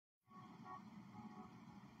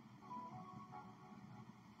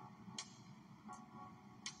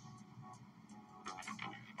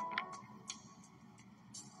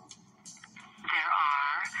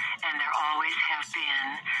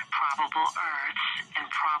probable Earths and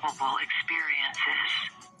probable experiences.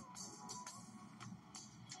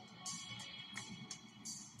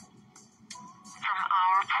 From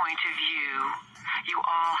our point of view, you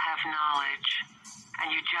all have knowledge,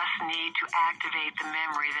 and you just need to activate the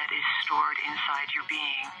memory that is stored inside your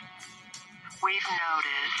being. We've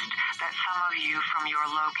noticed that some of you from your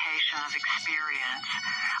location of experience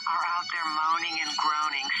are out there moaning and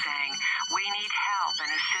groaning, saying, "We need help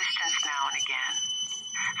and assistance now and again."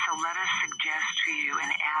 So let us suggest to you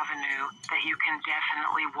an avenue that you can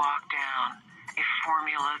definitely walk down, a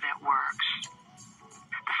formula that works.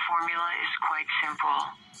 The formula is quite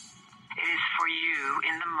simple. It is for you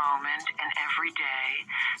in the moment and every day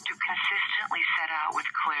to consistently set out with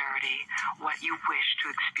clarity what you wish to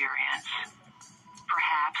experience.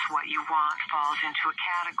 Perhaps what you want falls into a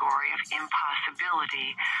category of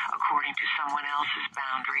impossibility according to someone else's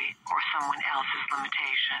boundary or someone else's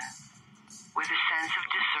limitation. With a sense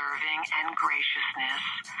of deserving and graciousness,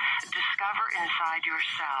 discover inside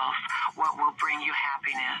yourself what will bring you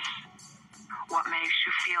happiness, what makes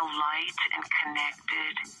you feel light and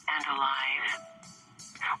connected and alive.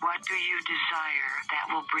 What do you desire that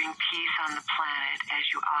will bring peace on the planet as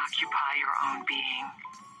you occupy your own being?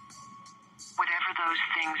 Whatever those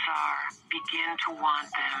things are, begin to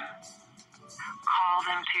want them. Call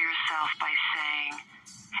them to yourself by saying,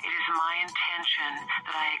 "It is my intention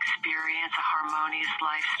that I experience a harmonious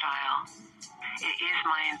lifestyle. It is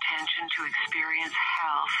my intention to experience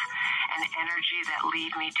health and energy that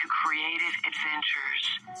lead me to creative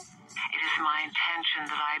adventures. It is my intention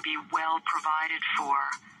that I be well provided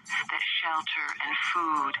for, that shelter and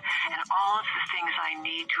food and all of the things I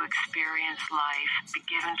need to experience life be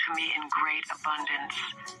given to me in great abundance,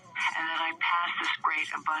 and that I pass this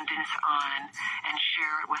great abundance on and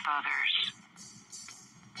share it with others."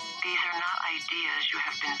 These are not ideas you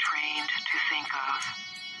have been trained to think of.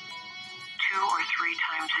 2 or 3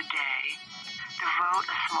 times a day, devote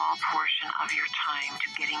a small portion of your time to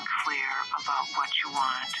getting clear about what you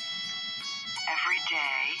want. Every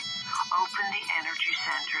day, open the energy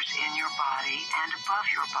centers in your body and above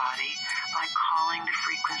your body by calling the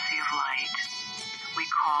frequency of light. We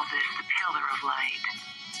call this the pillar of light.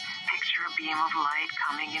 Picture a beam of light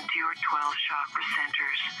coming into your 12 chakra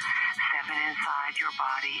centers, 7 inside your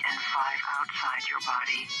body and 5 outside your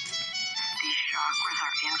body. These chakras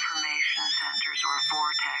are information centers or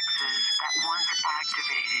vortexes that once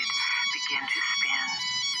activated begin to spin.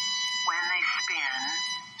 When they spin,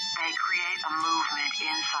 they create a movement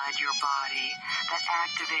inside your body that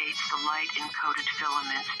activates the light-encoded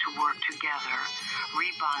filaments to work together,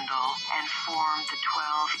 rebundle, and form the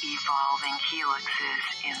 12 evolving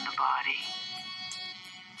helixes in the body.